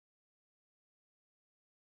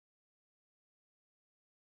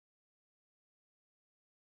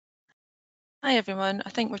Hi everyone,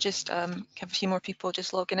 I think we're just have a few more people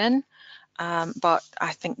just logging in, but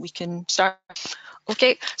I think we can start.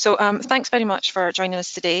 Okay, so thanks very much for joining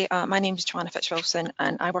us today. My name is Joanna Fitch-Wilson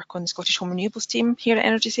and I work on the Scottish Home Renewables team here at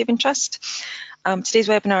Energy Saving Trust. Today's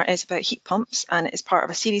webinar is about heat pumps and it is part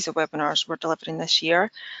of a series of webinars we're delivering this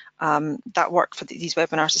year. That work for these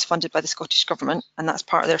webinars is funded by the Scottish Government, and that's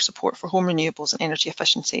part of their support for home renewables and energy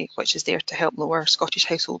efficiency, which is there to help lower Scottish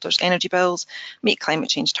householders' energy bills, meet climate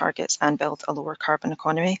change targets and build a lower carbon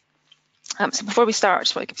economy. So before we start, I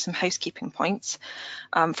just want to give you some housekeeping points.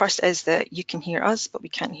 First is that you can hear us, but we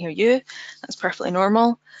can't hear you. That's perfectly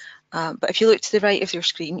normal. But if you look to the right of your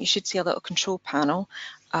screen, you should see a little control panel.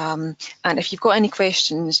 And if you've got any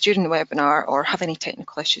questions during the webinar or have any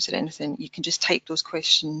technical issues or anything, you can just type those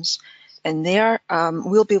questions in there.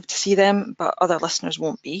 We'll be able to see them, but other listeners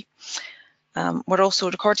won't be. We're also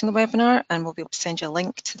recording the webinar and we'll be able to send you a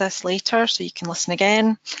link to this later so you can listen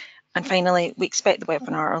again. And finally, we expect the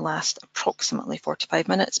webinar will last approximately 45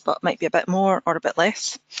 minutes, but might be a bit more or a bit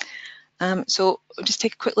less. So we'll just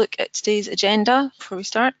take a quick look at today's agenda before we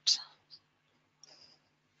start.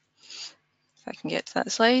 If I can get to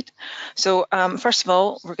that slide. So first of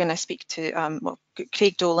all, we're going to speak to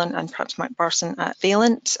Craig Dolan and perhaps Mark Barson at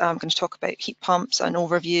Valent. I'm going to talk about heat pumps, an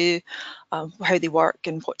overview, how they work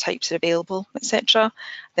and what types are available, etc.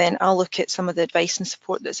 Then I'll look at some of the advice and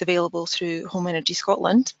support that's available through Home Energy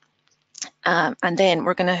Scotland. And then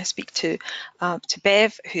we're going to speak to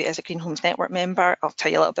Bev, who is a Green Homes Network member. I'll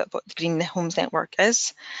tell you a little bit what the Green Homes Network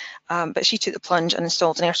is. But she took the plunge and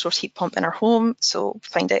installed an air source heat pump in her home. So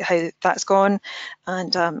find out how that's gone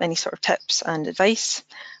and any sort of tips and advice.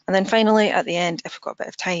 And then finally, at the end, if we've got a bit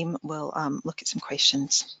of time, we'll look at some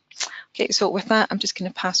questions. Okay, so with that, I'm just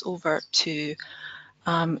going to pass over to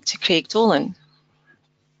Craig Dolan.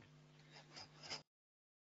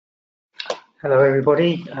 Hello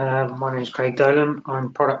everybody, my name is Craig Dolan.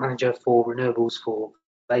 I'm Product Manager for Renewables for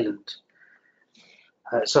Valent.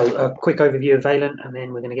 So a quick overview of Valent and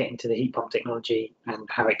then we're going to get into the heat pump technology and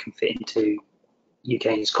how it can fit into UK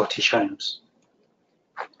and Scottish homes.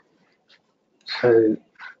 So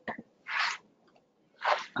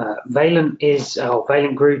Valent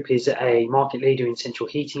Group is a market leader in central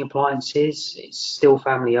heating appliances. It's still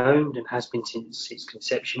family owned and has been since its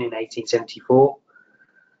conception in 1874.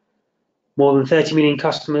 More than 30 million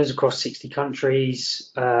customers across 60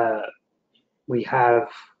 countries. We have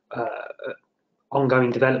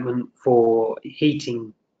ongoing development for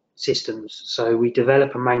heating systems. So we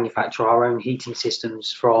develop and manufacture our own heating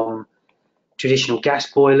systems from traditional gas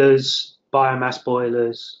boilers, biomass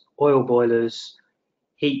boilers, oil boilers,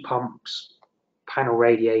 heat pumps, panel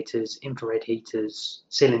radiators, infrared heaters,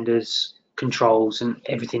 cylinders, controls, and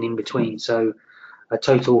everything in between. So a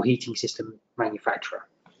total heating system manufacturer.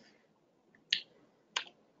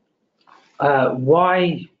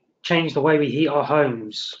 Why change the way we heat our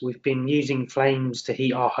homes? We've been using flames to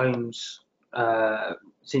heat our homes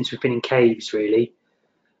since we've been in caves, really.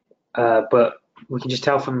 But we can just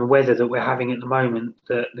tell from the weather that we're having at the moment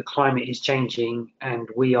that the climate is changing and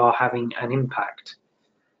we are having an impact.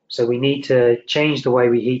 So we need to change the way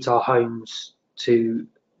we heat our homes to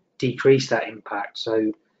decrease that impact. So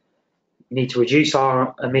we need to reduce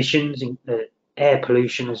our emissions, air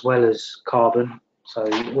pollution as well as carbon. So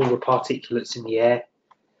all the particulates in the air.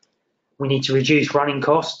 We need to reduce running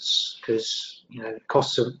costs because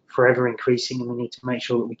costs are forever increasing and we need to make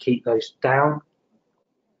sure that we keep those down.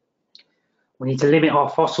 We need to limit our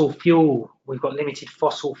fossil fuel. We've got limited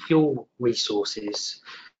fossil fuel resources.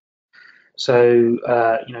 So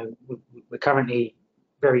we're currently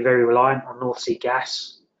very, very reliant on North Sea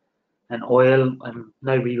gas and oil, and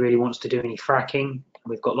nobody really wants to do any fracking.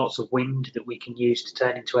 We've got lots of wind that we can use to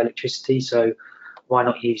turn into electricity, so why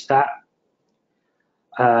not use that?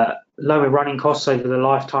 Lower running costs over the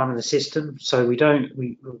lifetime of the system. So we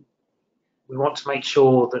want to make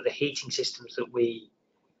sure that the heating systems that we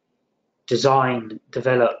design,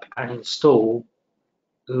 develop, and install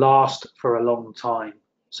last for a long time.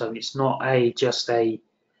 So it's not just a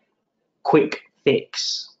quick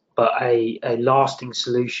fix, but a lasting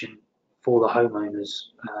solution for the homeowners.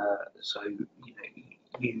 So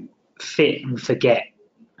you fit and forget.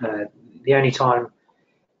 The only time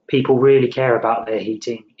people really care about their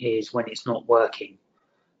heating is when it's not working.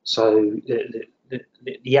 So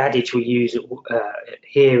the adage we use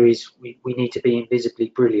here is we need to be invisibly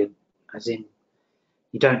brilliant, as in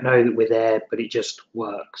you don't know that we're there, but it just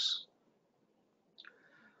works.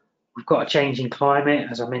 We've got a changing climate,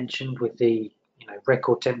 as I mentioned, with the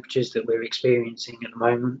record temperatures that we're experiencing at the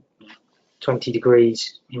moment. 20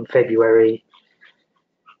 degrees in February,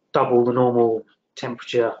 double the normal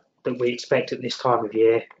temperature that we expect at this time of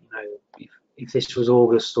year. if this was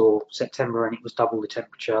August or September and it was double the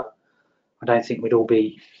temperature, I don't think we'd all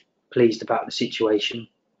be pleased about the situation.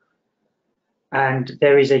 And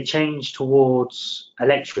there is a change towards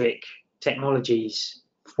electric technologies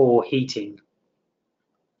for heating.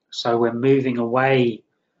 So we're moving away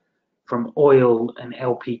from oil and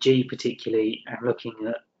LPG particularly, and looking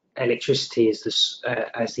at electricity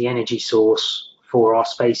as the energy source for our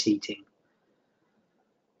space heating.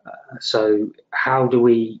 So how do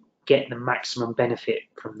we get the maximum benefit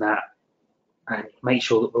from that and make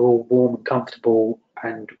sure that we're all warm and comfortable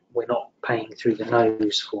and we're not paying through the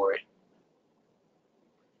nose for it?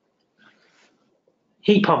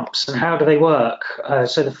 Heat pumps, and how do they work?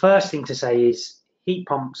 So the first thing to say is heat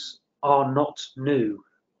pumps are not new.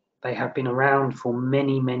 They have been around for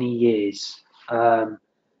many, many years.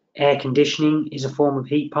 Air conditioning is a form of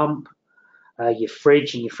heat pump. Your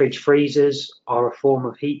fridge and your fridge freezers are a form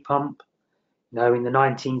of heat pump. You know, in the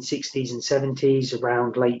 1960s and 70s,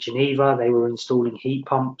 around Lake Geneva, they were installing heat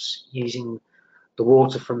pumps using the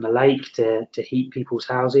water from the lake to heat people's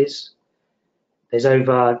houses. There's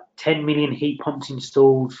over 10 million heat pumps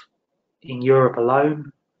installed in Europe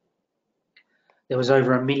alone. There was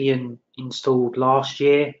over 1 million installed last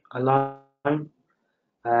year alone.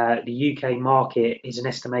 The UK market is an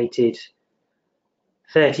estimated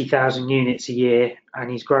 30,000 units a year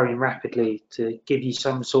and is growing rapidly. To give you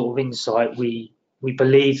some sort of insight, we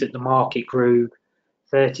believe that the market grew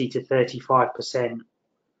 30 to 35%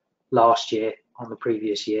 last year on the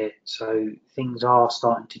previous year. So things are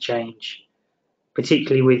starting to change,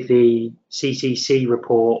 particularly with the CCC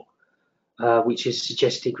report, which has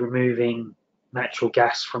suggested removing natural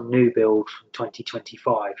gas from new build from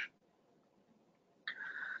 2025.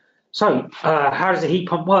 So how does a heat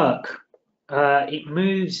pump work? It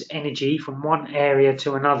moves energy from one area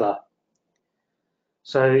to another.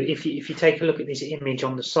 So if you take a look at this image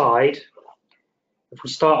on the side, if we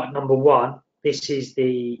start at number 1, this is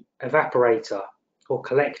the evaporator or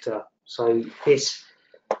collector. So this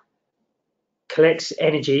collects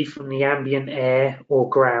energy from the ambient air or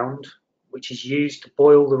ground, which is used to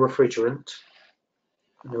boil the refrigerant.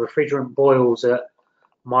 And the refrigerant boils at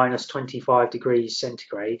minus 25 degrees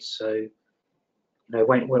centigrade. So, you know,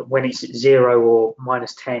 when it's at 0 or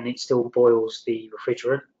minus 10, it still boils the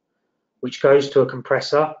refrigerant, which goes to a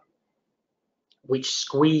compressor, which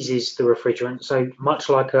squeezes the refrigerant. So much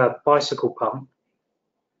like a bicycle pump,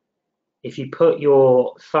 if you put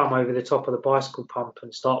your thumb over the top of the bicycle pump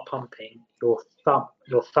and start pumping, your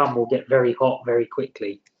thumb will get very hot very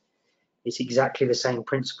quickly. It's exactly the same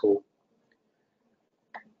principle.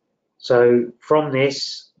 So from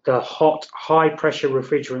this, the hot, high pressure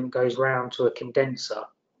refrigerant goes round to a condenser.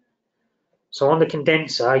 So on the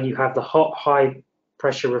condenser, you have the hot, high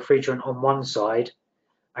pressure refrigerant on one side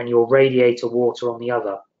and your radiator water on the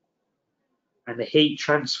other. And the heat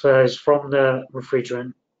transfers from the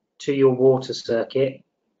refrigerant to your water circuit,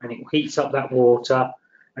 and it heats up that water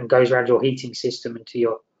and goes around your heating system into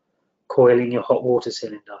your coil in your hot water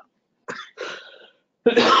cylinder.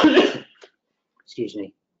 Excuse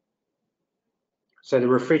me. So the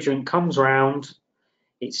refrigerant comes round,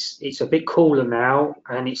 it's a bit cooler now,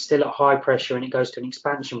 and it's still at high pressure, and it goes to an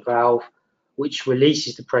expansion valve, which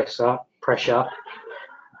releases the pressure,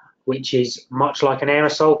 which is much like an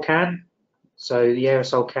aerosol can. So the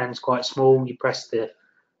aerosol can is quite small. You press the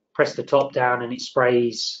top down, and it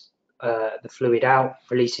sprays the fluid out,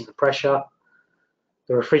 releasing the pressure.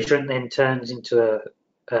 The refrigerant then turns into a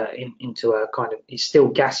kind of, it's still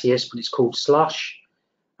gaseous, but it's called slush,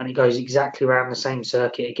 and it goes exactly around the same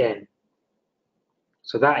circuit again.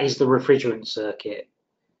 So that is the refrigerant circuit.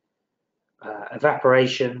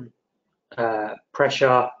 Evaporation,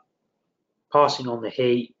 pressure, passing on the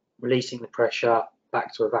heat, releasing the pressure,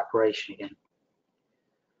 back to evaporation again.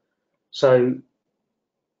 So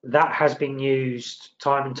that has been used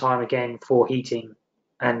time and time again for heating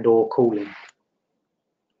and or cooling.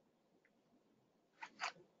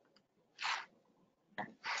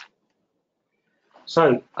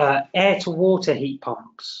 So air to water heat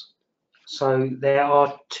pumps. So there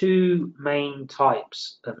are 2 main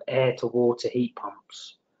types of air to water heat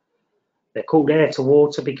pumps. They're called air to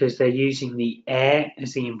water because they're using the air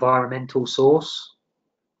as the environmental source.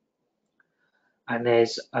 And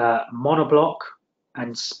there's monoblock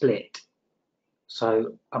and split.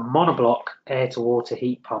 So a monoblock air to water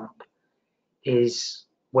heat pump is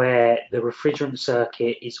where the refrigerant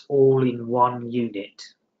circuit is all in one unit.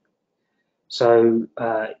 So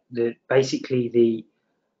basically the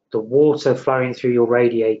water flowing through your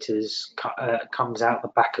radiators comes out the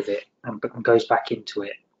back of it and goes back into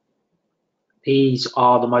it. These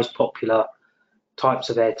are the most popular types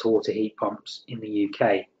of air to water heat pumps in the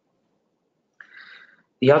UK.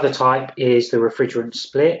 The other type is the refrigerant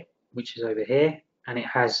split, which is over here, and it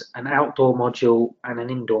has an outdoor module and an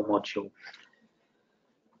indoor module.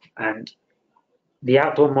 And the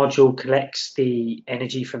outdoor module collects the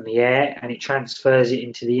energy from the air and it transfers it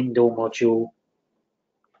into the indoor module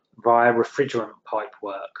via refrigerant pipe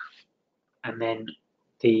work. And then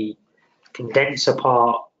the condenser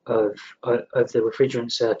part of the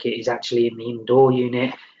refrigerant circuit is actually in the indoor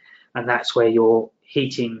unit, and that's where your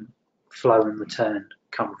heating flow and return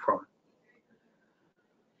come from.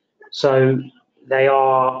 So they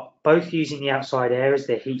are both using the outside air as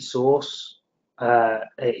their heat source.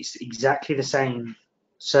 It's exactly the same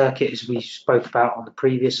circuit as we spoke about on the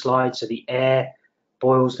previous slide. So the air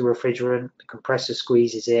boils the refrigerant, the compressor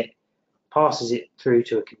squeezes it, passes it through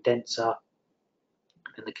to a condenser,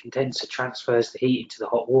 and the condenser transfers the heat into the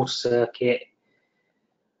hot water circuit,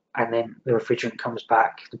 and then the refrigerant comes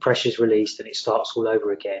back, the pressure is released, and it starts all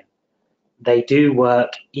over again. They do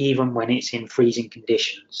work even when it's in freezing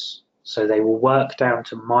conditions. So they will work down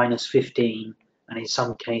to -15 and in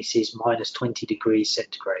some cases -20 degrees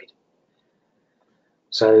centigrade.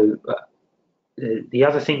 So the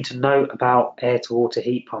other thing to note about air to water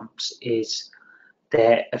heat pumps is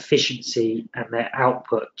their efficiency and their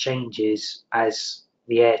output changes as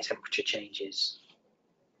the air temperature changes.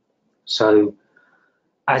 So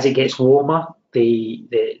as it gets warmer, the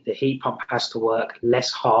heat pump has to work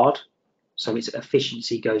less hard, so its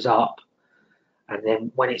efficiency goes up. And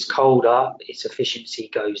then when it's colder, its efficiency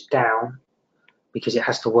goes down because it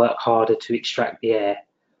has to work harder to extract the air.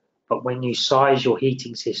 But when you size your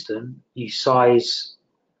heating system, you size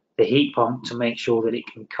the heat pump to make sure that it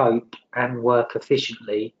can cope and work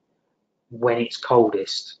efficiently when it's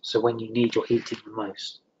coldest, so when you need your heating the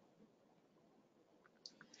most.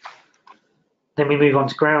 Then we move on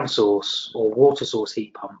to ground source or water source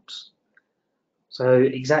heat pumps. So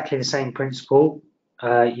exactly the same principle.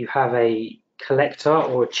 You have a collector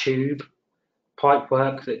or a tube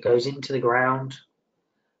pipework that goes into the ground,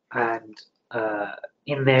 and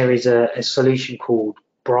in there is a solution called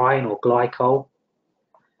brine or glycol.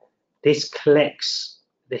 This collects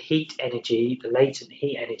the heat energy, the latent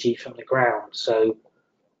heat energy from the ground. So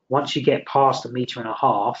once you get past 1.5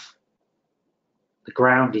 meters, the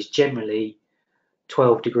ground is generally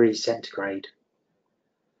 12 degrees centigrade.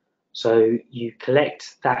 So you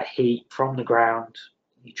collect that heat from the ground,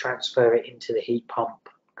 you transfer it into the heat pump,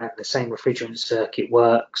 and the same refrigerant circuit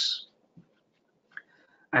works,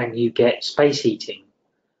 and you get space heating.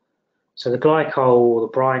 So the glycol or the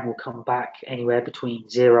brine will come back anywhere between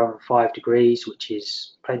 0 and 5 degrees, which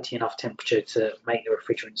is plenty enough temperature to make the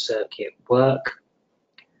refrigerant circuit work.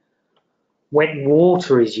 When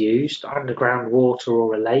water is used, underground water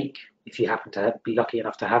or a lake, if you happen to be lucky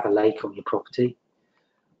enough to have a lake on your property,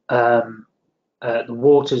 the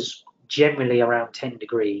water's generally around 10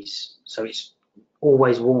 degrees, so it's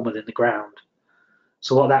always warmer than the ground.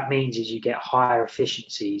 So what that means is you get higher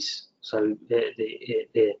efficiencies. So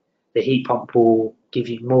the heat pump will give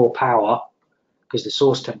you more power because the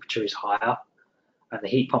source temperature is higher, and the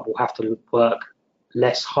heat pump will have to work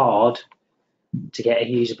less hard to get a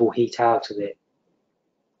usable heat out of it.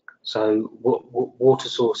 So water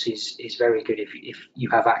source is very good if you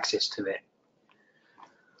have access to it.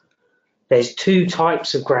 There's two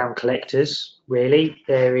types of ground collectors, really.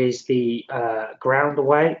 There is the ground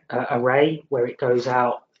array, where it goes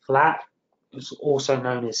out flat. It's also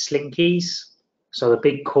known as slinkies. So the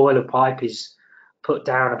big coil of pipe is put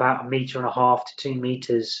down about 1.5 meters to 2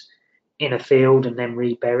 meters in a field and then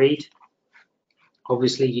reburied.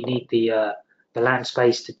 Obviously, you need the land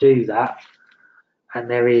space to do that. And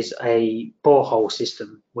there is a borehole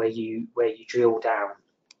system where you drill down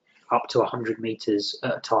up to 100 meters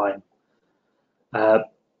at a time.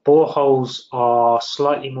 Boreholes are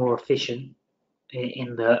slightly more efficient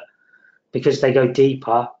in that because they go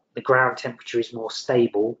deeper, the ground temperature is more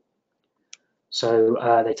stable, so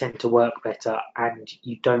they tend to work better, and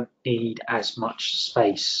you don't need as much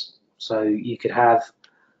space. So you could have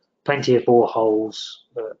plenty of boreholes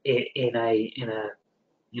in a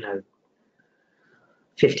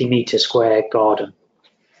 50-meter square garden.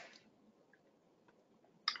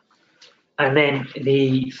 And then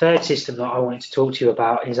the third system that I wanted to talk to you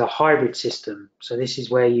about is a hybrid system. So this is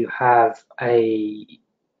where you have a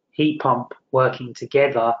heat pump working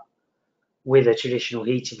together with a traditional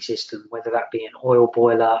heating system, whether that be an oil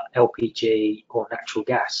boiler, LPG, or natural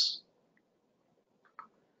gas.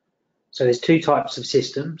 So there's two types of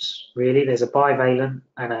systems, really. There's a bivalent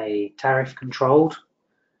and a tariff controlled.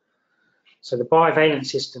 So the bivalent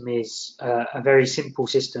system is a very simple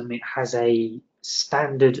system. It has a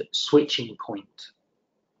standard switching point,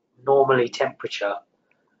 normally temperature,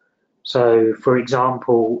 So, for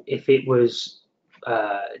example, if it was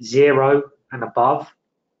 0 and above,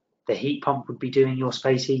 the heat pump would be doing your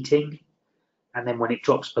space heating, and then when it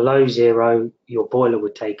drops below 0, your boiler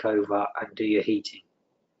would take over and do your heating.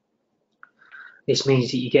 This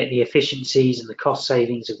means that you get the efficiencies and the cost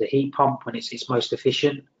savings of the heat pump when it's its most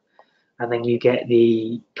efficient, and then you get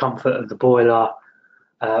the comfort of the boiler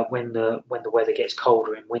when the weather gets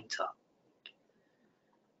colder in winter.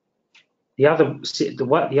 The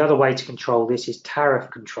other way to control this is tariff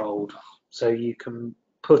controlled. So you can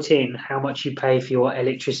put in how much you pay for your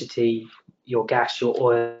electricity, your gas, your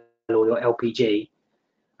oil, or your LPG,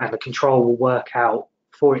 and the control will work out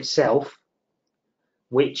for itself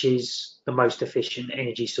which is the most efficient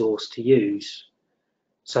energy source to use.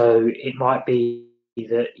 So it might be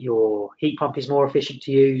that your heat pump is more efficient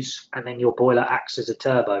to use, and then your boiler acts as a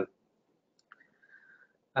turbo.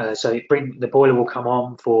 So the boiler will come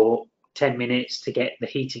on for 10 minutes to get the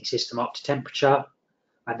heating system up to temperature,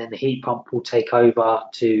 and then the heat pump will take over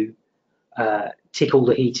to tickle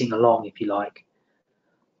the heating along, if you like.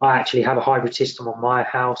 I actually have a hybrid system on my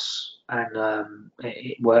house, and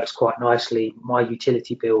it works quite nicely. My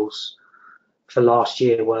utility bills for last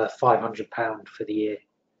year were £500 for the year.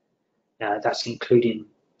 That's including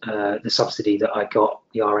the subsidy that I got,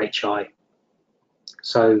 the RHI.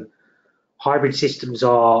 So hybrid systems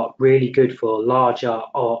are really good for larger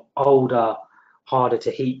or older, harder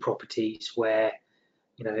to heat properties where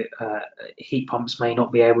heat pumps may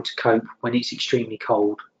not be able to cope when it's extremely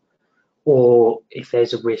cold, or if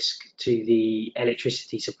there's a risk to the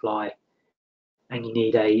electricity supply and you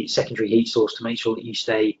need a secondary heat source to make sure that you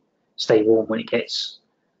stay warm when it gets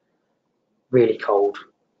really cold.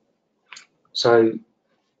 So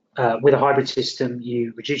with a hybrid system,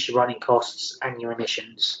 you reduce your running costs and your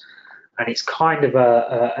emissions, and it's kind of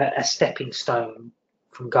a stepping stone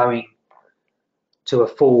from going to a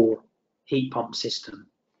full heat pump system.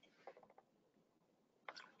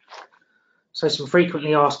 So some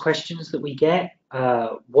frequently asked questions that we get,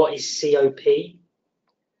 what is COP?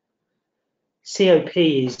 COP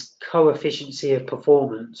is coefficient of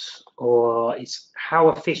performance, or it's how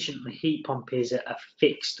efficient the heat pump is at a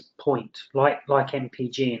fixed point, like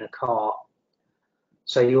MPG in a car.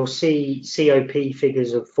 So you'll see COP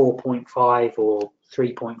figures of 4.5 or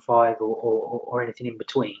 3.5 or anything in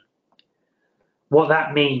between. What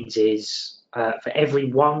that means is for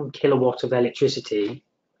every 1 kilowatt of electricity,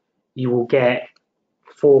 you will get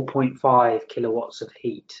 4.5 kilowatts of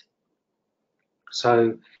heat.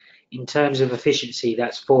 So in terms of efficiency,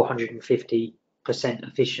 that's 450%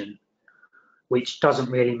 efficient, which doesn't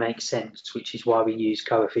really make sense, which is why we use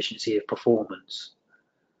coefficient of performance.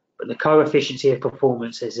 But the coefficient of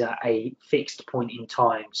performance is at a fixed point in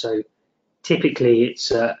time. So typically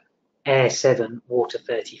it's air 7, water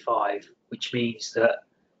 35, which means that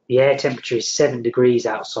the air temperature is 7 degrees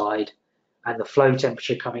outside and the flow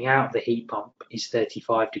temperature coming out of the heat pump is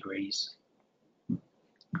 35 degrees.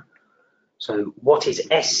 So what is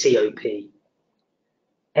SCOP?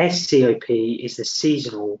 SCOP is the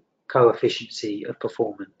seasonal coefficient of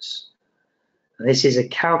performance. And this is a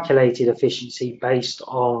calculated efficiency based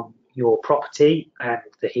on your property and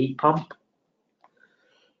the heat pump.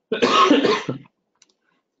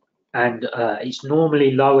 And it's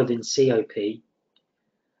normally lower than COP.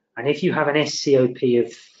 And if you have an SCOP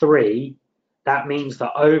of 3, that means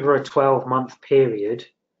that over a 12-month period,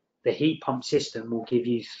 the heat pump system will give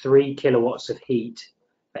you 3 kilowatts of heat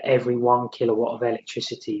for every 1 kilowatt of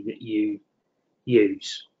electricity that you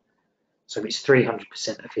use. So it's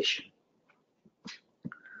 300% efficient.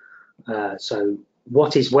 So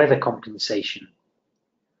what is weather compensation?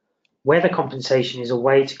 Weather compensation is a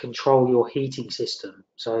way to control your heating system.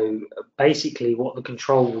 So basically what the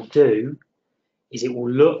control will do is it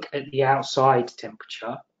will look at the outside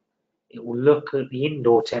temperature, it will look at the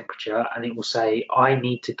indoor temperature, and it will say, I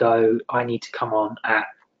need to come on at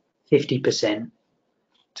 50%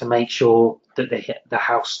 to make sure that the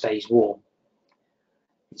house stays warm.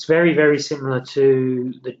 It's very, very similar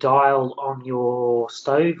to the dial on your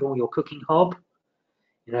stove or your cooking hob.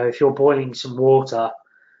 If you're boiling some water,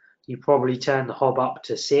 you probably turn the hob up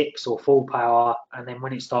to 6 or full power, and then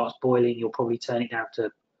when it starts boiling, you'll probably turn it down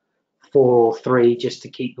to 4 or 3 just to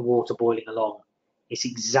keep the water boiling along. It's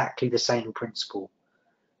exactly the same principle.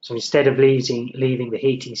 So instead of leaving the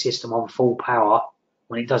heating system on full power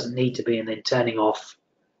when it doesn't need to be, and then turning off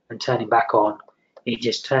and turning back on, it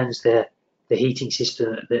just turns the heating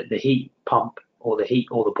system, the heat pump or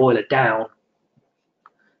the boiler down,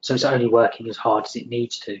 so it's only working as hard as it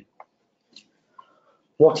needs to.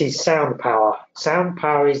 What is sound power? Sound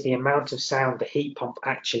power is the amount of sound the heat pump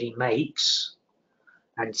actually makes,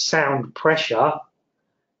 and sound pressure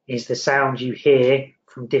is the sound you hear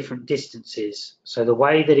from different distances. So the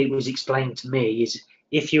way that it was explained to me is,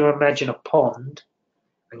 if you imagine a pond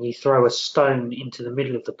and you throw a stone into the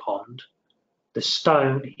middle of the pond, the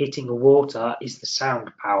stone hitting the water is the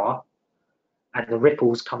sound power, and the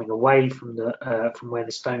ripples coming away from where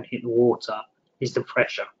the stone hit the water is the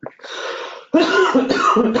pressure.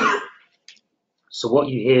 So what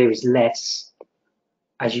you hear is less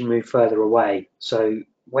as you move further away. So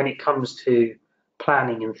when it comes to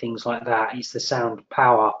planning and things like that, it's the sound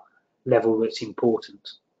power level that's important.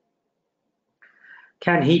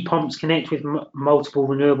 Can heat pumps connect with multiple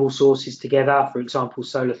renewable sources together? For example,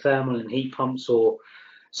 solar thermal and heat pumps, or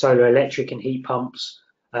solar electric and heat pumps?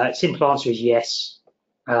 Simple answer is yes.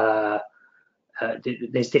 There's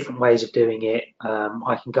different ways of doing it.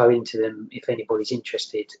 I can go into them if anybody's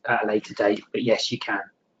interested at a later date, but yes, you can.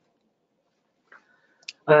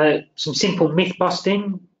 Some simple myth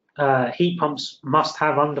busting. Heat pumps must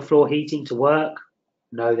have underfloor heating to work.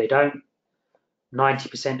 No, they don't.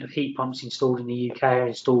 90% of heat pumps installed in the UK are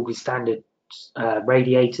installed with standard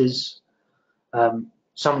radiators.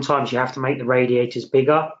 Sometimes you have to make the radiators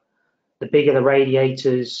bigger. The bigger the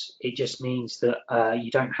radiators, it just means that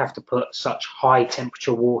you don't have to put such high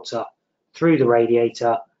temperature water through the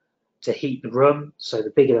radiator to heat the room. So the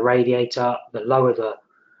bigger the radiator, the lower the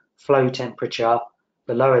flow temperature.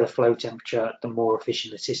 The lower the flow temperature, the more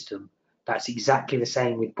efficient the system. That's exactly the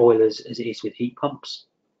same with boilers as it is with heat pumps.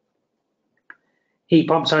 Heat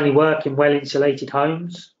pumps only work in well-insulated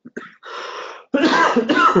homes.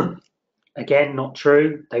 Again, not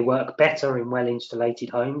true. They work better in well-insulated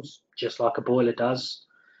homes, just like a boiler does.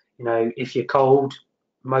 You know, if you're cold,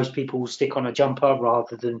 most people will stick on a jumper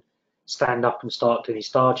rather than stand up and start doing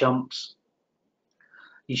star jumps.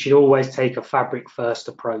 You should always take a fabric first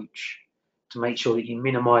approach to make sure that you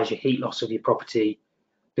minimize your heat loss of your property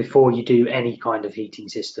before you do any kind of heating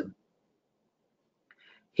system.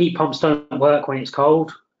 Heat pumps don't work when it's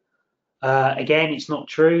cold. Again, it's not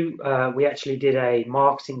true. We actually did a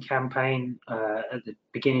marketing campaign at the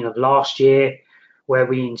beginning of last year where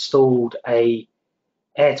we installed a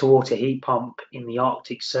air to water heat pump in the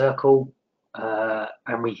Arctic Circle,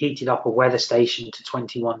 and we heated up a weather station to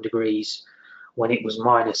 21 degrees when it was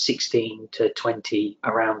minus 16 to 20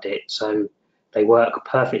 around it. So they work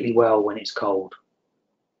perfectly well when it's cold.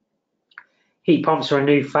 Heat pumps are a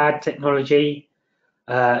new fad technology.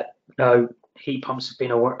 No, heat pumps have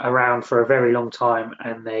been around for a very long time,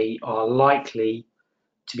 and they are likely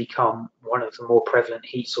to become one of the more prevalent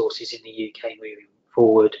heat sources in the UK moving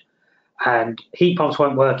forward. And heat pumps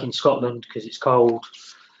won't work in Scotland because it's cold,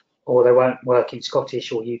 or they won't work in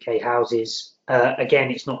Scottish or UK houses.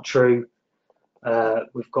 Again, it's not true.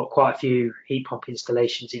 We've got quite a few heat pump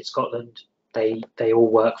installations in Scotland. They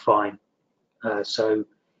all work fine. So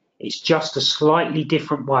it's just a slightly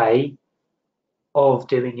different way of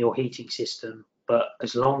doing your heating system, but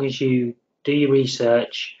as long as you do your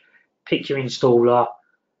research, pick your installer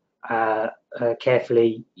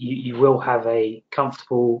carefully, you will have a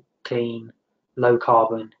comfortable, clean, low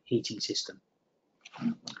carbon heating system.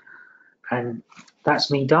 And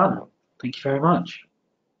that's me done. Thank you very much.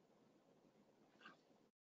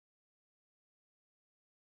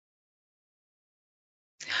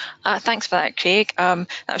 Thanks for that, Craig. That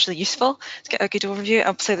was really useful to get a good overview.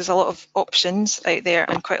 Obviously, there's a lot of options out there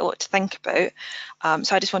and quite a lot to think about.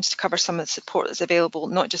 So I just wanted to cover some of the support that's available,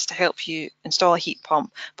 not just to help you install a heat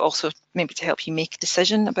pump, but also maybe to help you make a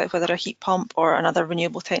decision about whether a heat pump or another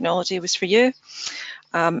renewable technology was for you.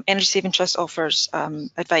 Energy Saving Trust offers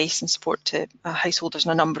advice and support to householders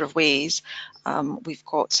in a number of ways. We've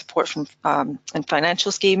got support from in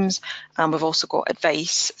financial schemes, and we've also got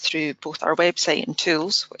advice through both our website and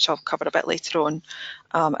tools, which I'll cover a bit later on,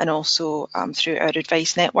 and also through our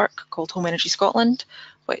advice network called Home Energy Scotland,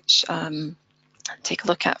 which take a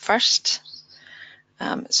look at first.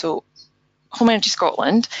 So Home Energy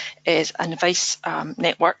Scotland is an advice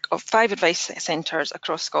network of 5 advice centres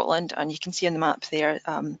across Scotland, and you can see on the map there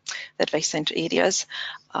the advice centre areas,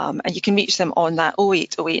 and you can reach them on that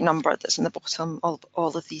 0808 number that's in the bottom of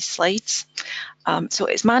all of these slides. So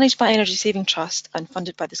it's managed by Energy Saving Trust and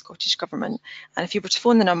funded by the Scottish Government, and if you were to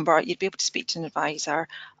phone the number, you'd be able to speak to an advisor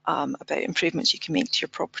about improvements you can make to your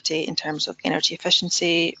property in terms of energy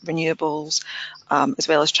efficiency, renewables, as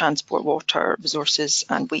well as transport, water, resources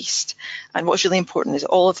and waste. And what's really important is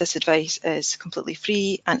all of this advice is completely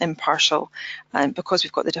free and impartial, and because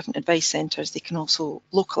we've got the different advice centres, they can also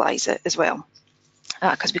localise it as well,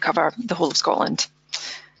 because we cover the whole of Scotland.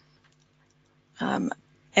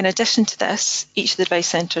 In addition to this, each of the advice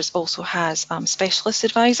centres also has specialist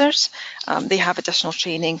advisors. They have additional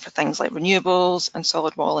training for things like renewables and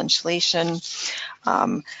solid wall insulation,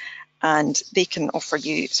 and they can offer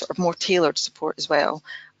you sort of more tailored support as well.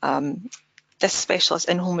 This specialist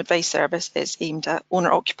in-home advice service is aimed at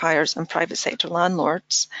owner-occupiers and private sector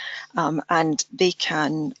landlords, and they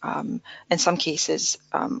can, in some cases,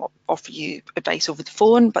 offer you advice over the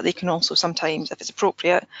phone, but they can also sometimes, if it's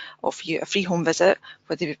appropriate, offer you a free home visit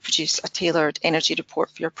where they would produce a tailored energy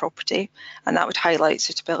report for your property, and that would highlight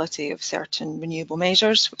suitability of certain renewable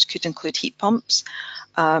measures, which could include heat pumps,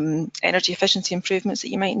 energy efficiency improvements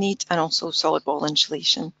that you might need, and also solid wall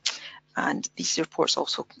insulation. And these reports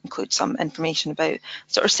also include some information about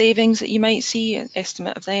sort of savings that you might see, an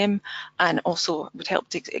estimate of them, and also would help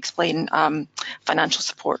to explain financial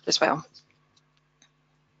support as well.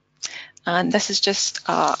 And this is just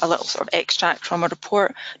a little sort of extract from a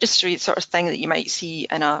report, just to read the sort of thing that you might see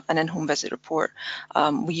in an in-home visit report.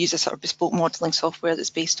 We use a sort of bespoke modelling software that's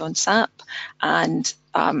based on SAP, and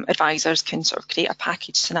advisors can sort of create a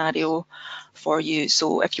package scenario for you.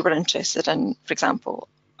 So if you were interested in, for example,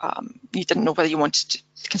 you didn't know whether you wanted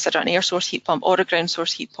to consider an air source heat pump or a ground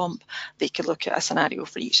source heat pump, they could look at a scenario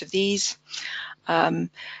for each of these. In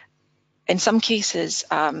some cases,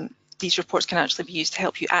 these reports can actually be used to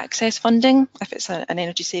help you access funding if it's an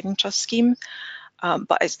energy saving trust scheme.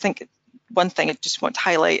 But I think one thing I just want to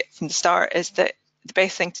highlight from the start is that the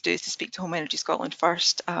best thing to do is to speak to Home Energy Scotland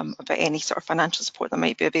first about any sort of financial support that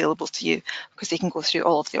might be available to you, because they can go through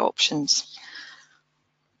all of the options.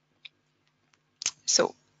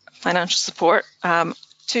 So, financial support.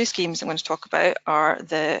 Two schemes I'm going to talk about are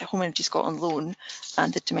the Home Energy Scotland loan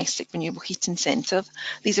and the domestic renewable heat incentive.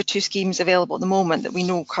 These are two schemes available at the moment that we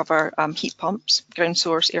know cover heat pumps, ground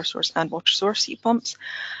source, air source and water source heat pumps.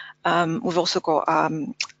 We've also got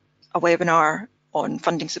a webinar on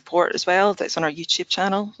funding support as well that's on our YouTube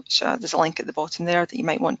channel, which there's a link at the bottom there that you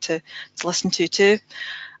might want to listen to too.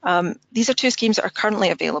 These are two schemes that are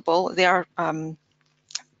currently available. They are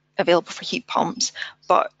available for heat pumps,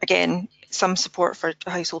 but again, some support for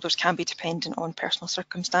householders can be dependent on personal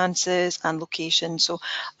circumstances and location. So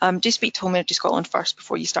do speak to Home Energy Scotland first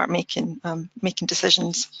before you start making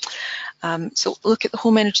decisions. So look at the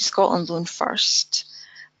Home Energy Scotland loan first,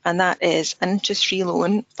 and that is an interest-free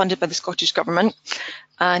loan funded by the Scottish Government.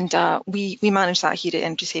 And we manage that here at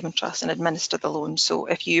Energy Saving Trust and administer the loan. So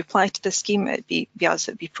if you apply to this scheme, it'd be us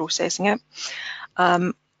that'd be processing it.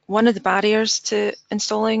 One of the barriers to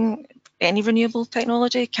installing any renewable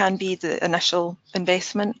technology can be the initial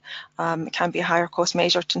investment. It can be a higher cost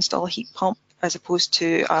measure to install a heat pump as opposed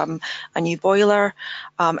to a new boiler.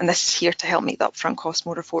 And this is here to help make the upfront cost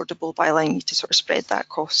more affordable by allowing you to sort of spread that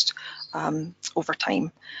cost over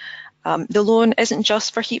time. The loan isn't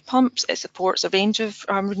just for heat pumps, it supports a range of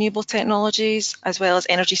renewable technologies as well as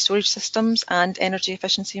energy storage systems and energy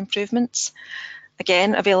efficiency improvements.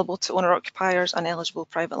 Again, available to owner-occupiers and eligible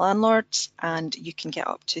private landlords, and you can get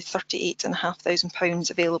up to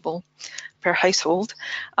 £38,500 available per household.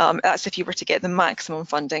 That's if you were to get the maximum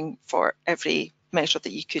funding for every measure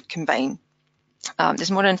that you could combine.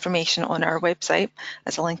 There's more information on our website.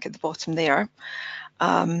 There's a link at the bottom there.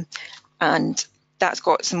 And that's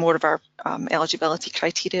got some more of our eligibility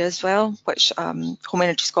criteria as well, which Home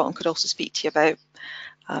Energy Scotland could also speak to you about.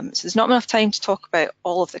 So there's not enough time to talk about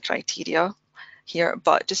all of the criteria here,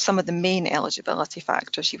 but just some of the main eligibility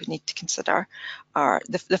factors you would need to consider are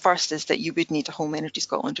the first is that you would need a Home Energy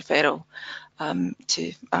Scotland referral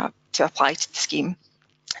to apply to the scheme.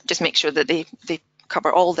 Just make sure that they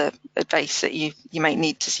cover all the advice that you might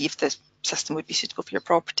need to see if the system would be suitable for your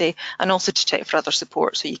property, and also to check for other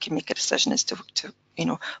support so you can make a decision as to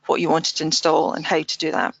what you wanted to install and how to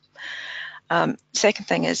do that. Second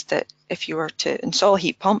thing is that if you were to install a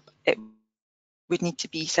heat pump, it would need to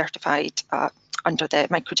be certified under the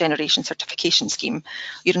microgeneration certification scheme.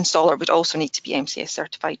 Your installer would also need to be MCS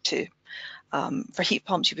certified too. For heat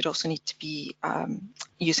pumps, you would also need to be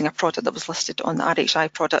using a product that was listed on the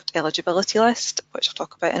RHI product eligibility list, which I'll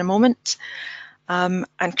talk about in a moment. And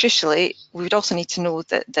crucially, we would also need to know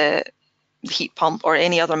that the heat pump or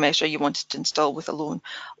any other measure you wanted to install with a loan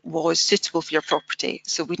was suitable for your property.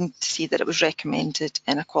 So we need to see that it was recommended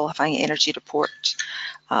in a qualifying energy report.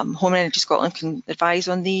 Home Energy Scotland can advise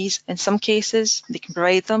on these. In some cases, they can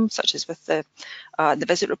provide them, such as with the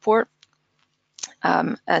visit report.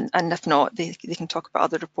 And if not, they can talk about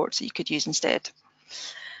other reports that you could use instead.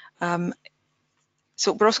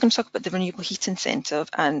 So we're also going to talk about the renewable heat incentive,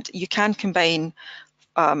 and you can combine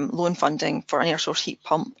loan funding for an air source heat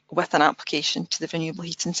pump with an application to the renewable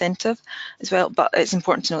heat incentive as well, but it's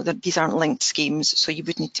important to note that these aren't linked schemes, so you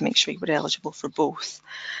would need to make sure you were eligible for both.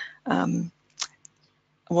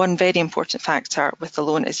 One very important factor with the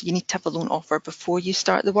loan is you need to have a loan offer before you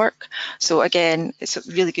start the work. So again, it's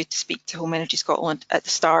really good to speak to Home Energy Scotland at the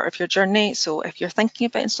start of your journey. So if you're thinking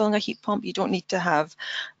about installing a heat pump, you don't need to have,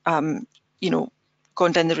 you know,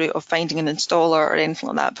 gone down the route of finding an installer or anything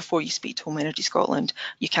like that before you speak to Home Energy Scotland.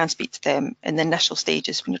 You can speak to them in the initial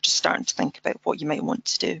stages when you're just starting to think about what you might want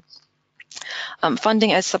to do.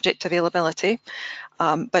 Funding is subject to availability,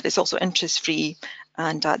 but it's also interest-free,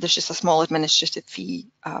 and there's just a small administrative fee,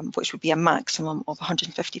 which would be a maximum of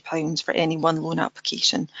 £150 for any one loan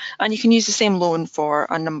application. And you can use the same loan for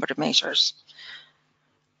a number of measures.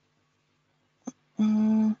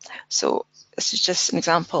 So this is just an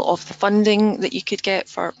example of the funding that you could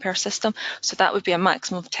get per system. So that would be a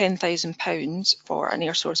maximum of £10,000 for an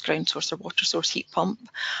air source, ground source or water source heat pump,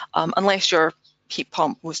 unless your heat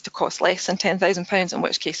pump was to cost less than £10,000, in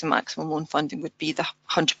which case the maximum loan funding would be the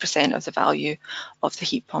 100% of the value of the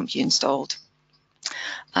heat pump you installed.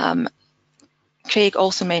 Craig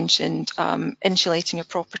also mentioned insulating your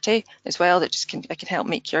property as well. That can help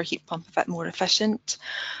make your heat pump a bit more efficient.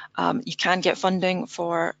 You can get funding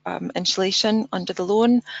for insulation under the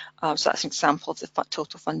loan, so that's an example of the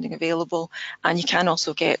total funding available. And you can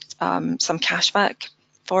also get some cashback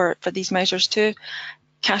for these measures too.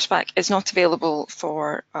 Cashback is not available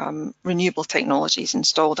for renewable technologies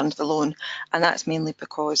installed under the loan, and that's mainly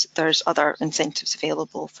because there's other incentives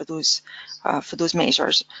available for those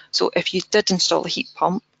measures. So if you did install a heat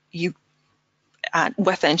pump,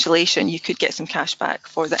 with insulation, you could get some cashback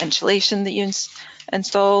for the insulation that you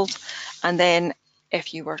installed, and then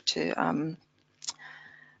if you were to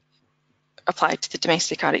apply to the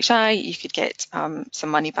domestic RHI, you could get some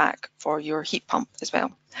money back for your heat pump as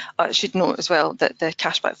well. I should note as well that the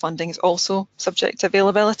cashback funding is also subject to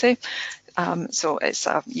availability, so it's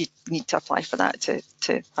you need to apply for that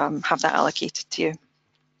to have that allocated to you.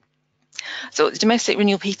 So the Domestic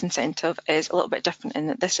Renewable Heat Incentive is a little bit different in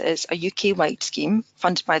that this is a UK-wide scheme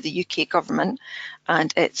funded by the UK government,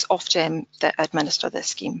 and it's Ofgem that administer this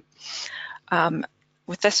scheme.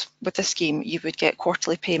 With this scheme, you would get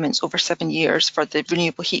quarterly payments over 7 years for the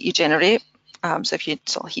renewable heat you generate. So if you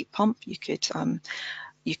install a heat pump, you could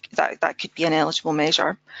that could be an eligible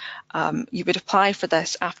measure. You would apply for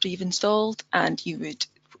this after you've installed, and you would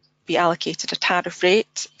be allocated a tariff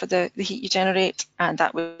rate for the heat you generate, and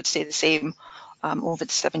that would stay the same over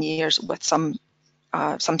the 7 years, with some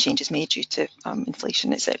changes made due to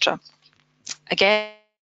inflation, etc. Again,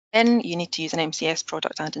 you need to use an MCS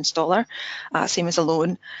product and installer, same as a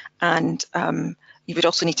loan, and you would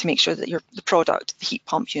also need to make sure that the product, the heat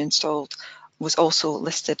pump you installed, was also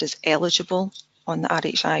listed as eligible on the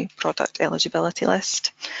RHI product eligibility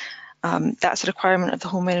list. That's a requirement of the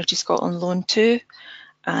Home Energy Scotland loan too.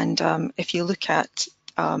 And if you look at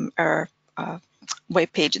our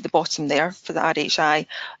webpage at the bottom there for the RHI,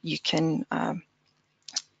 you can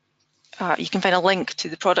find a link to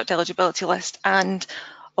the product eligibility list and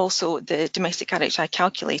also the domestic RHI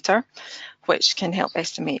calculator, which can help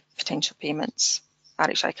estimate potential payments.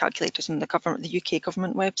 RHI calculators on the UK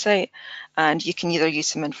government website, and you can either use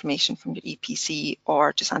some information from your EPC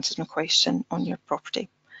or just answer my question on your property.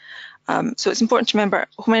 So it's important to remember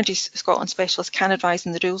Home Energy Scotland specialists can advise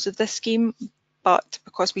on the rules of this scheme, but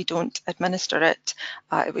because we don't administer it,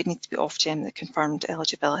 it would need to be Ofgem that confirmed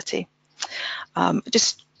eligibility.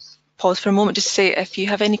 Just pause for a moment just to say, if you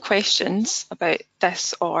have any questions about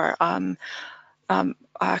this or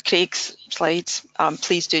Craig's slides,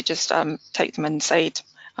 please do just type them inside.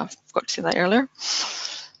 I forgot to say that earlier.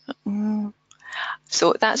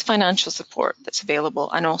 So that's financial support that's available,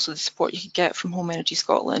 and also the support you could get from Home Energy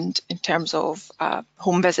Scotland in terms of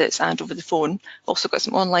home visits and over the phone. Also got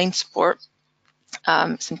some online support,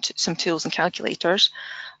 some tools and calculators.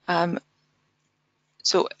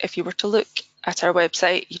 So if you were to look at our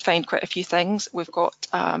website, you'd find quite a few things. We've got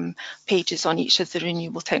pages on each of the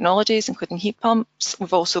renewable technologies, including heat pumps.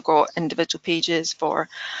 We've also got individual pages for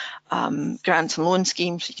grants and loan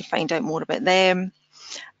schemes, so you can find out more about them.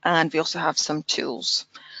 And we also have some tools.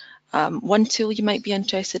 One tool you might be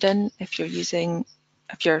interested in if you're using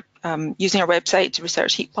our website to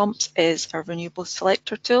research heat pumps is our renewable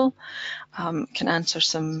selector tool. It can answer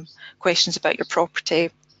some questions about your property,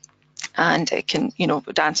 and it can,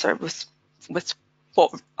 would answer with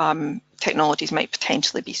what technologies might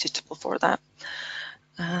potentially be suitable for that.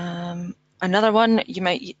 Another one you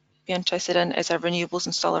might be interested in is our renewables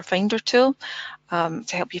installer finder tool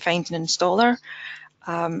to help you find an installer.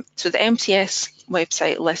 So the MCS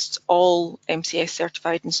website lists all MCS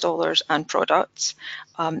certified installers and products.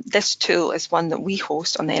 This tool is one that we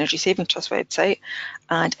host on the Energy Saving Trust website,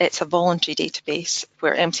 and it's a voluntary database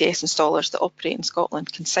where MCS installers that operate in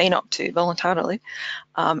Scotland can sign up to voluntarily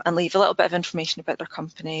and leave a little bit of information about their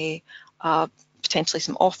company, potentially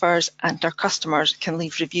some offers, and their customers can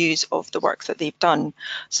leave reviews of the work that they've done.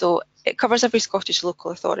 So it covers every Scottish local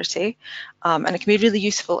authority, and it can be really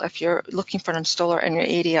useful if you're looking for an installer in your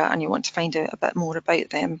area and you want to find out a bit more about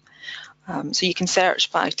them. So you can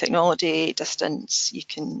search by technology, distance, you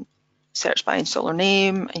can search by installer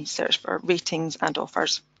name, and you search for ratings and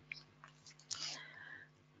offers.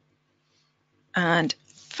 And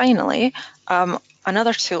finally,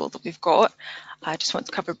 another tool that we've got, I just want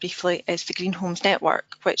to cover briefly, is the Green Homes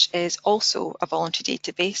Network, which is also a voluntary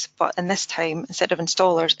database, but in this time, instead of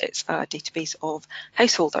installers, it's a database of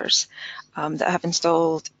householders that have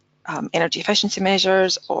installed energy efficiency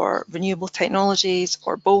measures or renewable technologies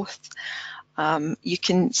or both. You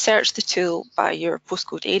can search the tool by your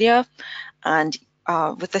postcode area, and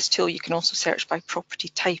with this tool, you can also search by property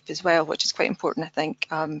type as well, which is quite important, I think,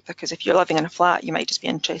 because if you're living in a flat, you might just be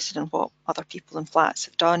interested in what other people in flats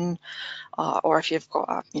have done, or if you've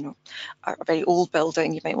got a very old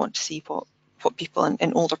building, you might want to see what people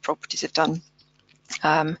in older properties have done.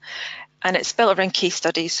 And it's built around case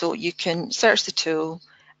studies, so you can search the tool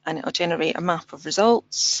and it'll generate a map of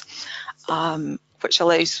results, which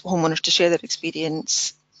allows homeowners to share their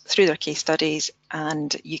experience through their case studies,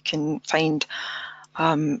 and you can find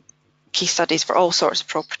case studies for all sorts of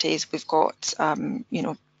properties. We've got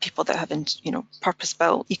people that have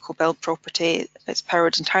purpose-built, eco-build property that's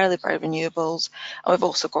powered entirely by renewables. And we've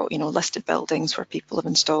also got listed buildings where people have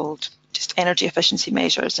installed just energy efficiency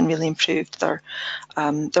measures and really improved their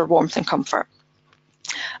warmth and comfort.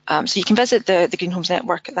 So you can visit the Green Homes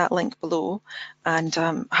Network at that link below and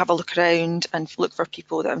have a look around and look for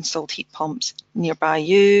people that have installed heat pumps nearby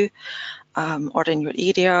you or in your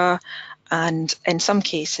area. And in some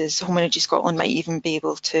cases, Home Energy Scotland might even be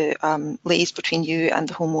able to liaise between you and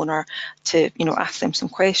the homeowner to ask them some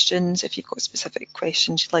questions if you've got specific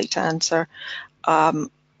questions you'd like to answer.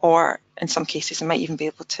 Or in some cases, I might even be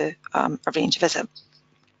able to arrange a visit.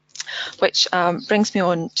 Which brings me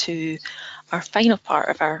on to our final part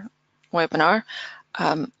of our webinar.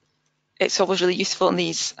 It's always really useful in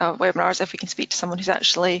these webinars if we can speak to someone who's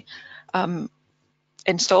actually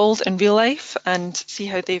installed in real life and see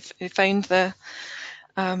how they've found the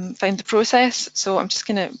process. So I'm just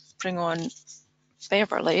going to bring on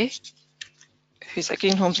Beverly, who's a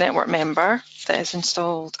Green Homes Network member that has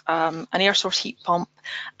installed an air source heat pump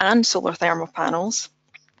and solar thermal panels.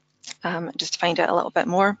 Just to find out a little bit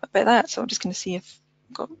more about that. So I'm just going to see if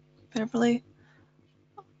I've got Beverly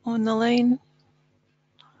on the line.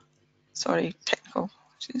 Sorry, technical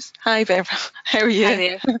issues. Hi, Beverly. How are you? Hi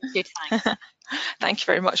there. Good, thanks. Thank you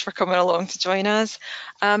very much for coming along to join us.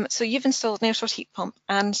 So you've installed an air source heat pump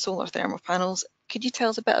and solar thermal panels. Could you tell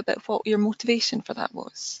us a bit about what your motivation for that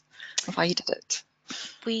was and why you did it?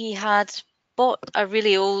 We had bought a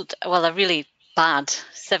really old, well, a really bad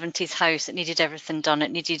 70s house. It needed everything done.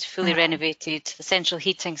 It needed fully renovated. The central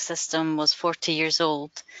heating system was 40 years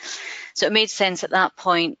old. So it made sense at that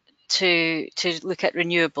point to look at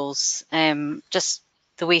renewables, just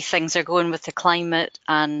the way things are going with the climate,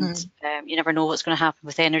 and you never know what's going to happen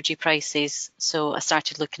with energy prices. So I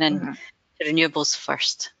started looking into renewables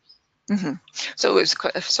first. So it was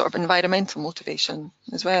quite a sort of environmental motivation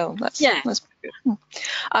as well. That's pretty good.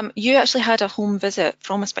 You actually had a home visit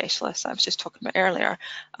from a specialist I was just talking about earlier.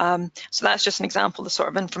 So that's just an example of the sort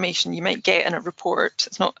of information you might get in a report.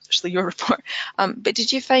 It's not actually your report. But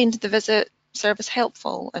did you find the visit service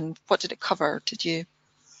helpful, and what did it cover?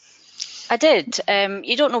 I did.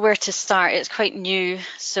 You don't know where to start. It's quite new.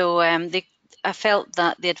 So I felt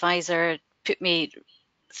that the advisor put me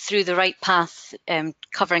through the right path,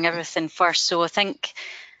 covering everything first. So I think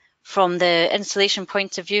from the installation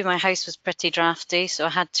point of view, my house was pretty drafty, so I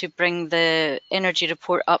had to bring the energy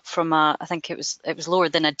report up from I think it was lower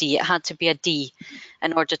than a D. It had to be a D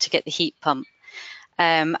in order to get the heat pump.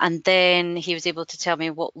 And then he was able to tell me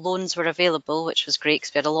what loans were available, which was great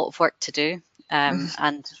because we had a lot of work to do,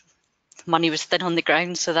 and money was thin on the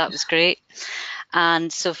ground, so that was great.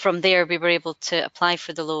 And so from there, we were able to apply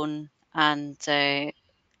for the loan, and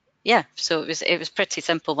yeah, so it was pretty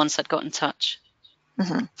simple once I'd got in touch.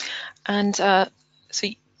 And so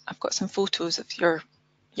I've got some photos of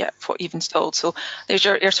what you've installed. So there's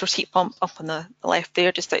your air source heat pump up on the left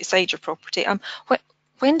there, just outside your property.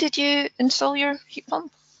 When did you install your heat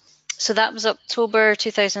pump? So that was October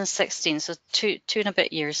 2016, so two and a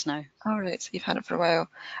bit years now. All right, so you've had it for a while.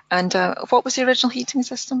 And what was the original heating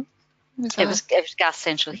system? It was gas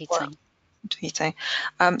central heating. Heating.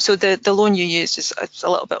 So the loan you used is it's a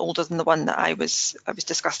little bit older than the one that I was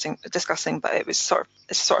discussing, but it's sort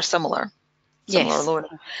of similar Yes. loan.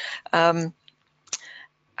 And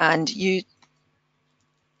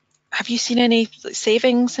have you seen any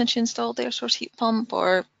savings since you installed the air source heat pump,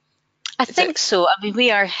 or? I think so. I mean,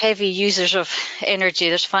 we are heavy users of energy.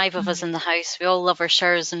 There's 5 of us in the house. We all love our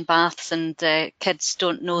showers and baths, and kids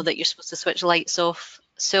don't know that you're supposed to switch lights off.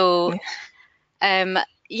 So,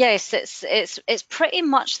 yes, it's pretty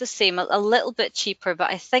much the same, a little bit cheaper.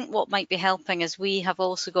 But I think what might be helping is we have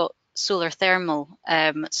also got solar thermal.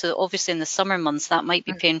 So obviously in the summer months that might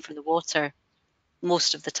be paying for the water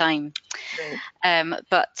most of the time. Right.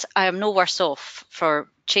 But I am no worse off for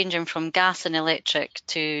changing from gas and electric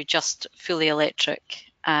to just fully electric.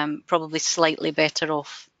 Probably slightly better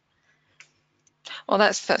off. Well,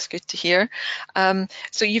 that's good to hear.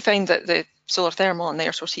 So you find that the solar thermal and the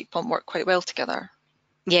air source heat pump work quite well together?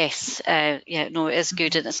 Yes, yeah, no, it is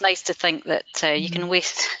good, and it's nice to think that you can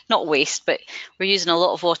not waste, but we're using a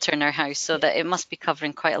lot of water in our house, so that it must be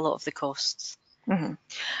covering quite a lot of the costs.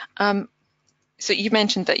 So you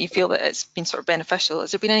mentioned that you feel that it's been sort of beneficial. Has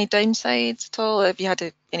there been any downsides at all? Have you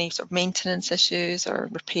had any sort of maintenance issues or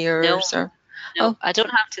repairs? No, I don't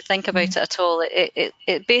have to think about it at all.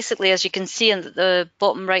 It basically, as you can see in the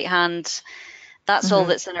bottom right hand, that's all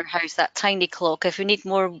that's in our house, that tiny clock. If we need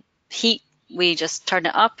more heat, we just turn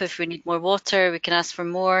it up. If we need more water, we can ask for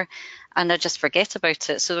more, and I just forget about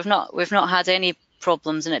it. So we've not had any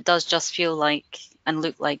problems, and it does just feel like and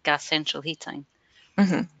look like gas central heating.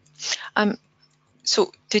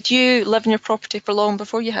 So did you live in your property for long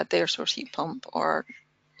before you had the air source heat pump, or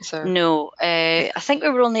is there? No, I think we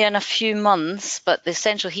were only in a few months, but the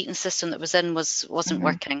central heating system that was in wasn't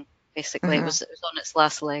working. Basically, it was on its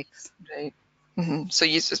last legs. Right. So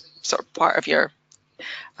you just sort of part of your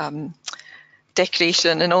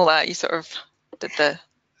decoration and all that. You sort of did the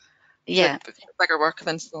bigger work of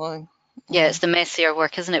installing. Yeah, it's the messier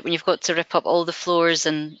work, isn't it? When you've got to rip up all the floors,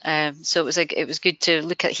 and so it was good to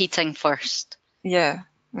look at heating first. Yeah.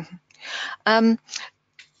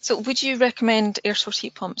 So would you recommend air source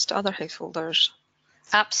heat pumps to other householders?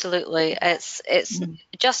 Absolutely. It's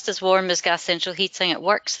just as warm as gas central heating. It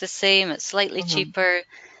works the same. It's slightly cheaper.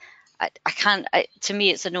 To me,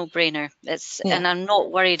 it's a no-brainer. And I'm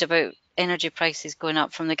not worried about energy prices going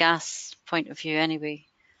up from the gas point of view anyway.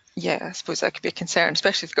 Yeah, I suppose that could be a concern,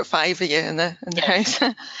 especially if you've got 5 of you in the house.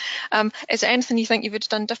 Is there anything you think you would have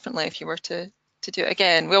done differently if you were to do it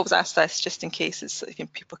again? We always ask this just in case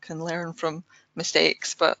people can learn from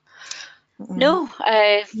mistakes, but no,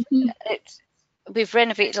 we've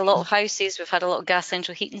renovated a lot of houses. We've had a lot of gas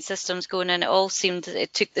central heating systems going in.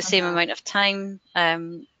 It took the same amount of time,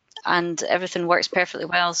 and everything works perfectly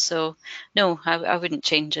well. So no, I wouldn't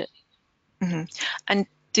change it. And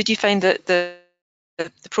did you find that the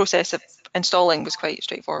process of installing was quite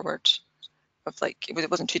straightforward? It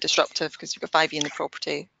wasn't too disruptive because you've got 5 in the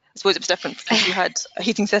property. I suppose it was different because you had a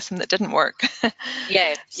heating system that didn't work.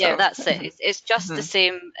 Yeah, that's it. It's just the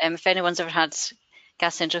same. If anyone's ever had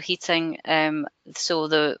gas central heating,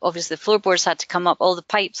 so obviously the floorboards had to come up, all the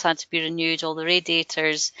pipes had to be renewed, all the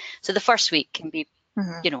radiators. So the first week can be,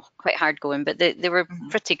 quite hard going, but they were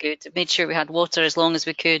pretty good. It made sure we had water as long as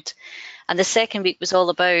we could. And the second week was all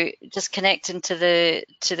about just connecting to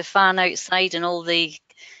the fan outside and all the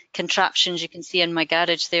contraptions you can see in my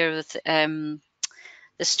garage there with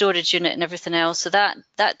the storage unit and everything else. So that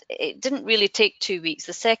it didn't really take 2 weeks.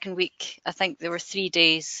 The second week, I think there were 3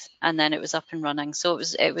 days, and then it was up and running. So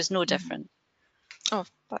it was no different. Oh,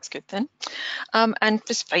 that's good then. And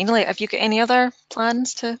just finally, have you got any other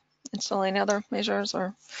plans to install any other measures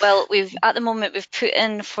or? Well, at the moment we've put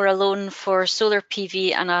in for a loan for solar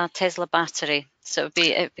PV and a Tesla battery. So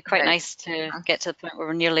it'd be quite nice to get to the point where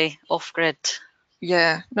we're nearly off grid.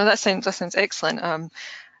 Yeah, no, that sounds excellent.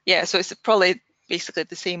 Yeah, so it's probably basically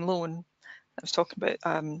the same loan I was talking about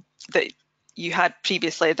that you had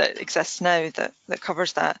previously that exists now that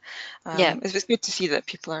covers that. It's good to see that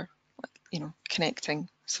people are, connecting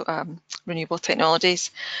renewable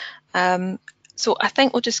technologies. So I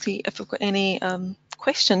think we'll just see if we've got any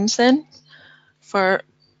questions then for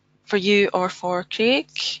you or for Craig.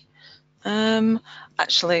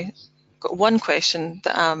 Actually, got one question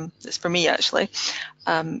that's for me actually.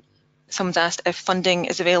 Someone's asked if funding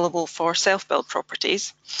is available for self-built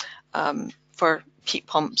properties for heat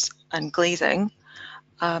pumps and glazing.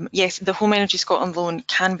 Yes, the Home Energy Scotland loan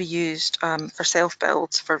can be used for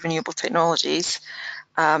self-build for renewable technologies.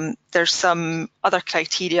 There's some other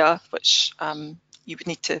criteria which you would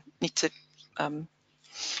need to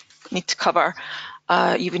cover.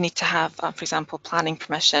 You would need to have, for example, planning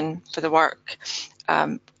permission for the work,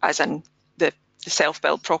 as in the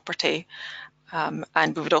self-built property,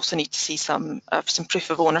 and we would also need to see some proof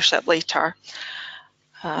of ownership later.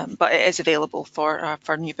 But it is available for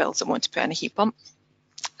new builds that want to put in a heat pump.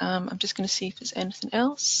 I'm just going to see if there's anything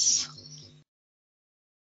else.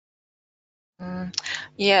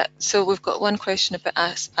 Yeah, so we've got one question about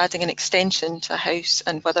us adding an extension to a house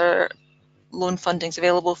and whether loan funding is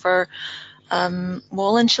available for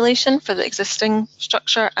wall insulation for the existing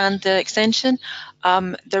structure and the extension.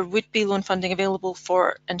 There would be loan funding available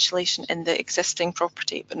for insulation in the existing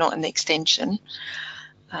property, but not in the extension.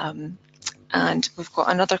 And we've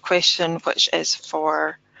got another question which is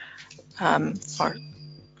for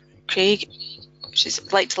Craig, which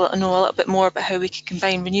is like to know a little bit more about how we could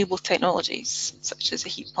combine renewable technologies such as a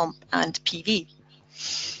heat pump and PV.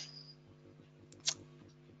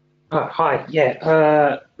 Hi,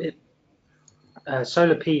 yeah.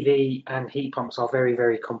 Solar PV and heat pumps are very,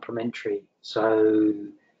 very complementary. So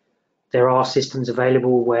there are systems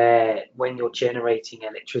available where when you're generating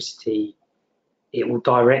electricity, it will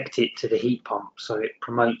direct it to the heat pump. So it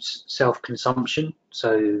promotes self-consumption.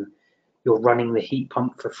 So you're running the heat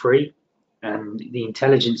pump for free. And the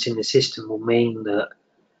intelligence in the system will mean that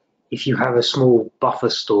if you have a small buffer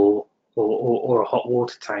store or a hot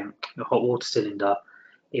water tank, a hot water cylinder,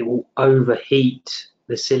 it will overheat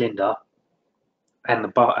the cylinder and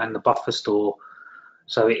the buffer store.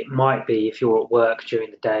 So it might be if you're at work during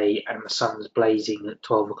the day and the sun's blazing at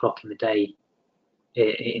 12 o'clock in the day,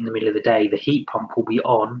 in the middle of the day, the heat pump will be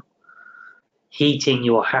on, heating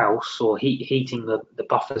your house or heating the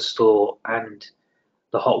buffer store and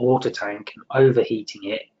the hot water tank and overheating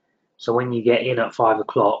it. So when you get in at 5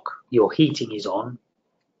 o'clock, your heating is on,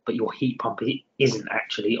 but your heat pump isn't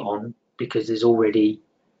actually on because there's already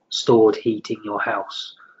stored heat in your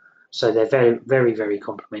house. So they're very, very, very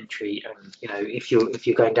complementary. And you know, if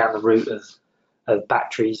you're going down the route of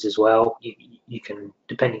batteries as well, you can,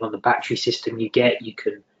 depending on the battery system you get, you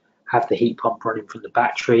can have the heat pump running from the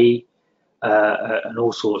battery and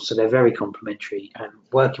all sorts. So they're very complementary. And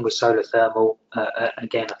working with solar thermal,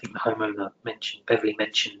 again, I think the homeowner mentioned, Beverly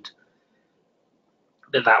mentioned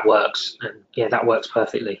that works, and yeah, that works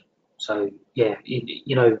perfectly. So yeah,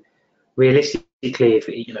 you know, realistically, if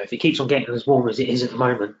it keeps on getting as warm as it is at the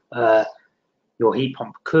moment, your heat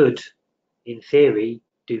pump could, in theory,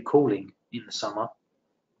 do cooling in the summer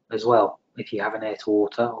as well. If you have an air to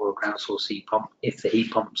water or a ground source heat pump, if the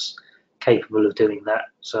heat pump's capable of doing that.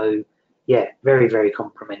 So yeah, very, very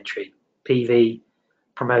complementary. PV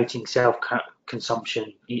promoting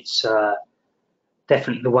self-consumption, it's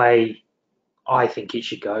definitely the way I think it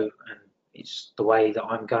should go, and it's the way that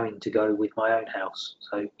I'm going to go with my own house.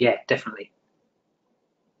 So yeah, definitely.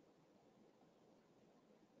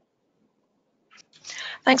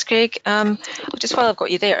 Thanks, Craig. Just while I've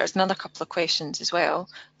got you there, there's another couple of questions as well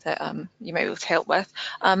that you might be able to help with.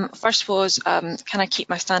 First was, can I keep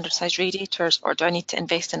my standard size radiators, or do I need to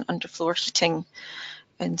invest in underfloor heating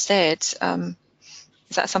instead? Is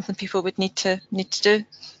that something people would need to do?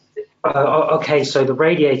 Okay, so the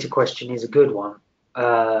radiator question is a good one,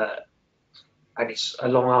 and it's a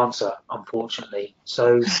long answer, unfortunately.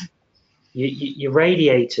 So your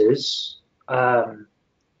radiators,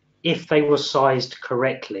 if they were sized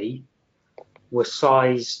correctly, were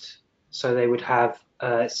sized so they would have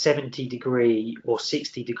 70-degree or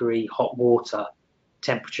 60-degree hot water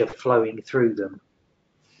temperature flowing through them.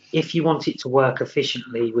 If you want it to work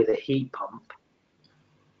efficiently with a heat pump,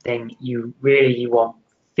 then you want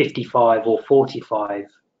 55 or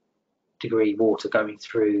 45-degree water going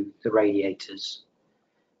through the radiators.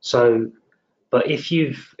 So, but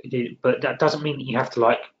that doesn't mean that you have to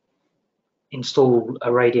like install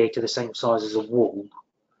a radiator the same size as a wall.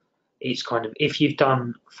 It's kind of, if you've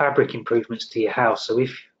done fabric improvements to your house, so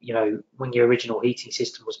if, you know, when your original heating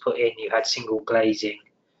system was put in, you had single glazing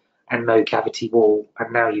and no cavity wall,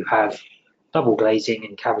 and now you have double glazing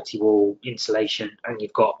and cavity wall insulation, and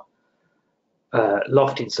you've got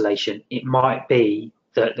loft insulation, it might be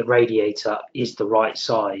that the radiator is the right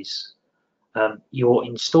size. Your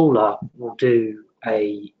installer will do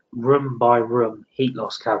a room by room heat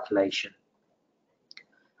loss calculation,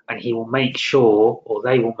 and he will make sure, or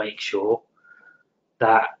they will make sure,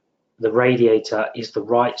 that the radiator is the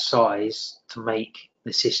right size to make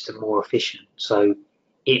the system more efficient. So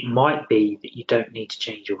it might be that you don't need to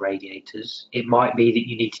change your radiators. It might be that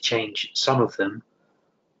you need to change some of them,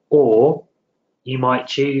 or you might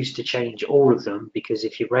choose to change all of them, because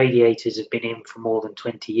if your radiators have been in for more than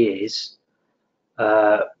 20 years,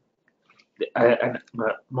 And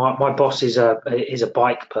my boss is a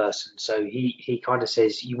bike person, so he kind of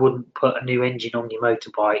says you wouldn't put a new engine on your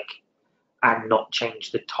motorbike and not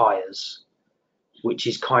change the tyres, which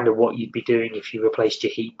is kind of what you'd be doing if you replaced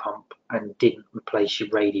your heat pump and didn't replace your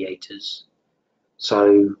radiators.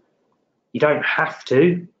 So you don't have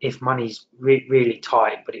to if money's really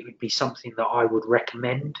tight, but it would be something that I would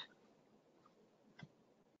recommend.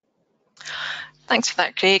 Thanks for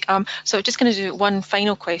that, Craig. So just going to do one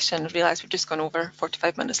final question. I realise we've just gone over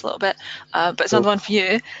 45 minutes a little bit, but it's another one for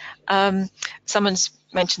you. Someone's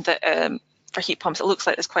mentioned that for heat pumps, it looks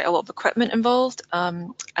like there's quite a lot of equipment involved,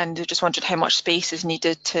 and they're just wondering how much space is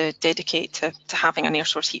needed to dedicate to having an air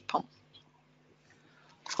source heat pump.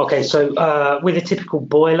 Okay, so with a typical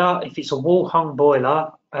boiler, if it's a wall-hung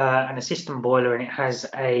boiler and a system boiler and it has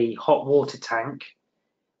a hot water tank,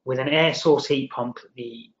 with an air source heat pump,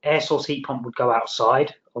 the air source heat pump would go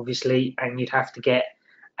outside, obviously, and you'd have to get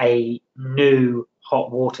a new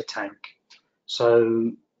hot water tank.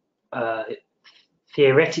 So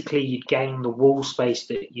theoretically, you'd gain the wall space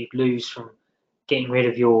that you'd lose from getting rid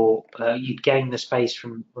of your, you'd gain the space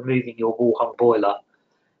from removing your wall-hung boiler.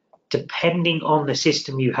 Depending on the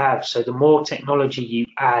system you have, so the more technology you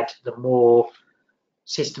add, the more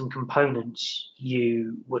system components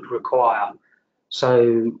you would require.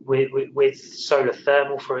 So with solar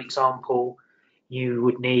thermal, for example, you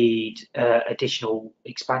would need additional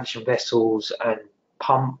expansion vessels and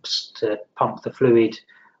pumps to pump the fluid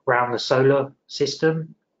around the solar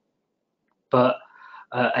system. But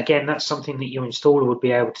again, that's something that your installer would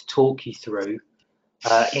be able to talk you through.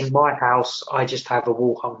 In my house, I just have a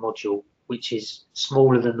wall-hung module, which is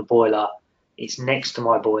smaller than the boiler. It's next to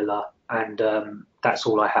my boiler, and that's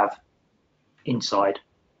all I have inside.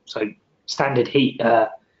 So standard heat,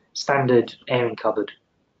 standard airing cupboard.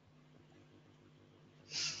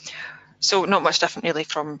 So not much different really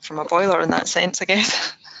from a boiler in that sense, I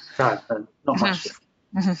guess. No, not much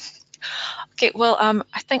different. Okay, well,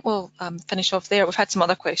 I think we'll finish off there. We've had some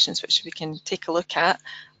other questions which we can take a look at.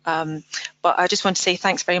 But I just want to say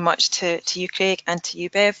thanks very much to you, Craig, and to you,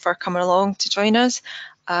 Bev, for coming along to join us.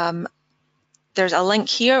 There's a link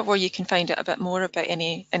here where you can find out a bit more about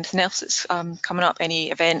anything else that's coming up, any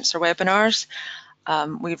events or webinars.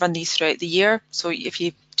 We run these throughout the year, so if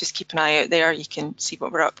you just keep an eye out there, you can see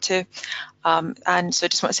what we're up to. And so I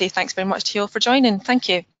just want to say thanks very much to you all for joining. Thank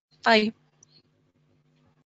you. Bye.